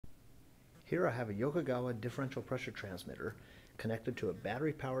Here I have a Yokogawa differential pressure transmitter connected to a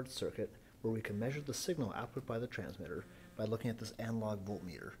battery-powered circuit where we can measure the signal output by the transmitter by looking at this analog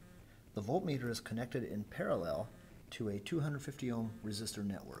voltmeter. The voltmeter is connected in parallel to a 250 ohm resistor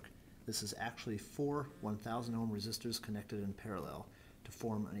network. This is actually 4 1000 ohm resistors connected in parallel to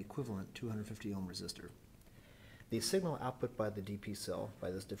form an equivalent 250 ohm resistor. The signal output by the DP cell,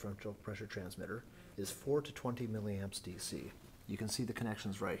 by this differential pressure transmitter, is 4 to 20 milliamps DC. You can see the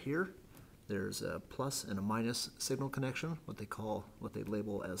connections right here. There's a plus and a minus signal connection, what they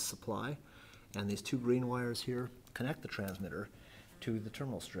label as supply. And these two green wires here connect the transmitter to the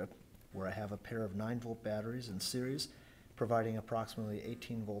terminal strip, where I have a pair of 9-volt batteries in series, providing approximately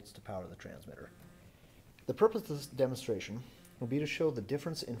 18 volts to power the transmitter. The purpose of this demonstration will be to show the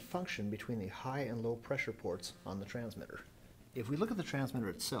difference in function between the high and low pressure ports on the transmitter. If we look at the transmitter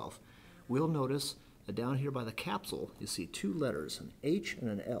itself, we'll notice that down here by the capsule, you see two letters, an H and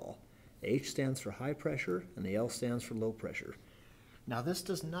an L. The H stands for high pressure and the L stands for low pressure. Now this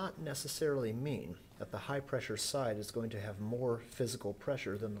does not necessarily mean that the high pressure side is going to have more physical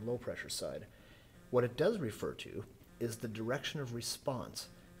pressure than the low pressure side. What it does refer to is the direction of response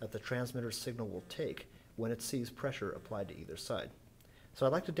that the transmitter signal will take when it sees pressure applied to either side. So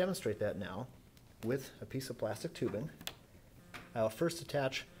I'd like to demonstrate that now with a piece of plastic tubing. I'll first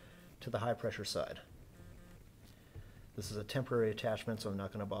attach to the high pressure side. This is a temporary attachment, so I'm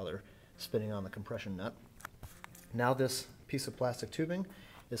not going to bother spinning on the compression nut. Now this piece of plastic tubing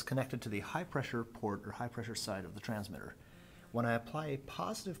is connected to the high pressure port or high pressure side of the transmitter. When I apply a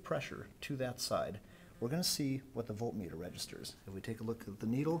positive pressure to that side, we're going to see what the voltmeter registers. If we take a look at the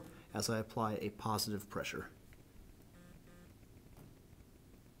needle as I apply a positive pressure.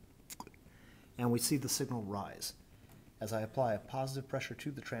 And we see the signal rise. As I apply a positive pressure to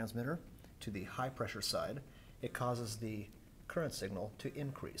the transmitter, to the high pressure side, it causes the current signal to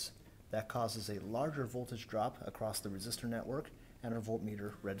increase. That causes a larger voltage drop across the resistor network, and our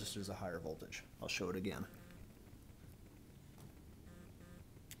voltmeter registers a higher voltage. I'll show it again.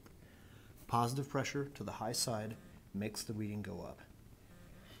 Positive pressure to the high side makes the reading go up.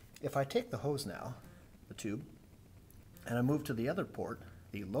 If I take the hose now, the tube, and I move to the other port,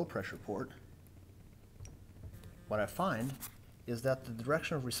 the low pressure port, what I find is that the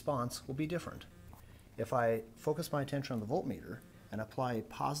direction of response will be different. If I focus my attention on the voltmeter and apply a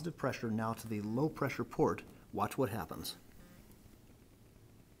positive pressure now to the low pressure port, watch what happens.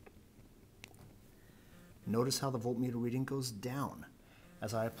 Notice how the voltmeter reading goes down.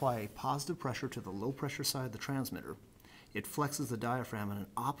 As I apply a positive pressure to the low pressure side of the transmitter, it flexes the diaphragm in an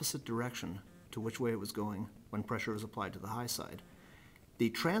opposite direction to which way it was going when pressure was applied to the high side.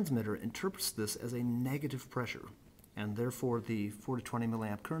 The transmitter interprets this as a negative pressure, and therefore the 4 to 20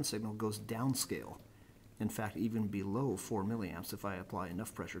 milliamp current signal goes downscale. In fact, even below 4 milliamps if I apply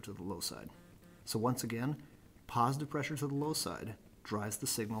enough pressure to the low side. So once again, positive pressure to the low side drives the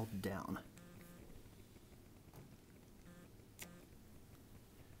signal down.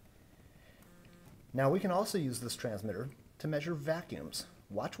 Now we can also use this transmitter to measure vacuums.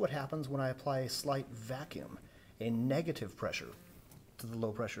 Watch what happens when I apply a slight vacuum, a negative pressure to the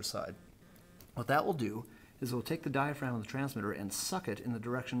low pressure side. What that will do is it will take the diaphragm of the transmitter and suck it in the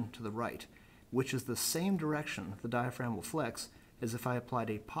direction to the right, which is the same direction the diaphragm will flex as if I applied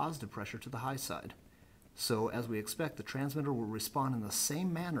a positive pressure to the high side. So as we expect, the transmitter will respond in the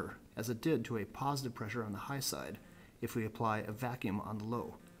same manner as it did to a positive pressure on the high side if we apply a vacuum on the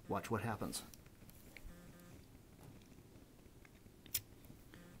low. Watch what happens.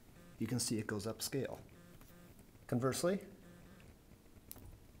 You can see it goes upscale. Conversely,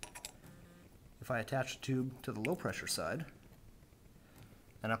 if I attach the tube to the low pressure side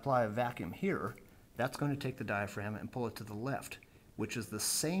and apply a vacuum here, that's going to take the diaphragm and pull it to the left, which is the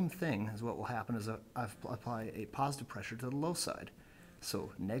same thing as what will happen as I apply a positive pressure to the low side.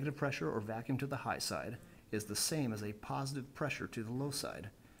 So negative pressure or vacuum to the high side is the same as a positive pressure to the low side,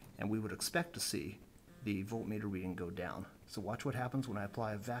 and we would expect to see the voltmeter reading go down. So watch what happens when I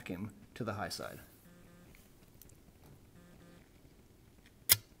apply a vacuum to the high side.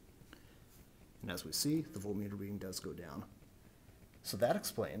 And as we see, the voltmeter reading does go down. So that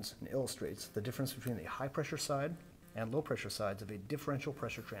explains and illustrates the difference between the high pressure side and low pressure sides of a differential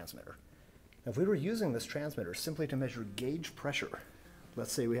pressure transmitter. Now, if we were using this transmitter simply to measure gauge pressure,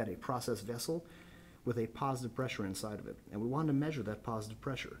 let's say we had a process vessel with a positive pressure inside of it, and we wanted to measure that positive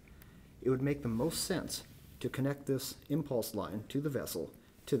pressure, it would make the most sense to connect this impulse line to the vessel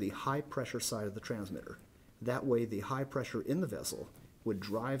to the high pressure side of the transmitter. That way the high pressure in the vessel would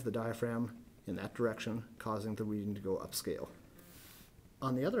drive the diaphragm in that direction, causing the reading to go upscale.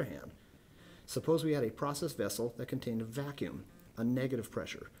 On the other hand, suppose we had a process vessel that contained a vacuum, a negative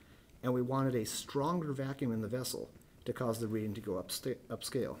pressure. and we wanted a stronger vacuum in the vessel to cause the reading to go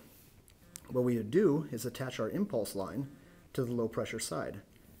upscale. What we would do is attach our impulse line to the low pressure side.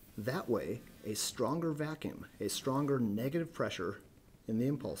 That way, a stronger vacuum, a stronger negative pressure in the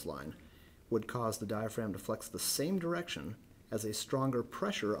impulse line would cause the diaphragm to flex the same direction as a stronger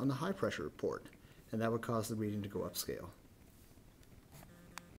pressure on the high pressure port, and that would cause the reading to go upscale.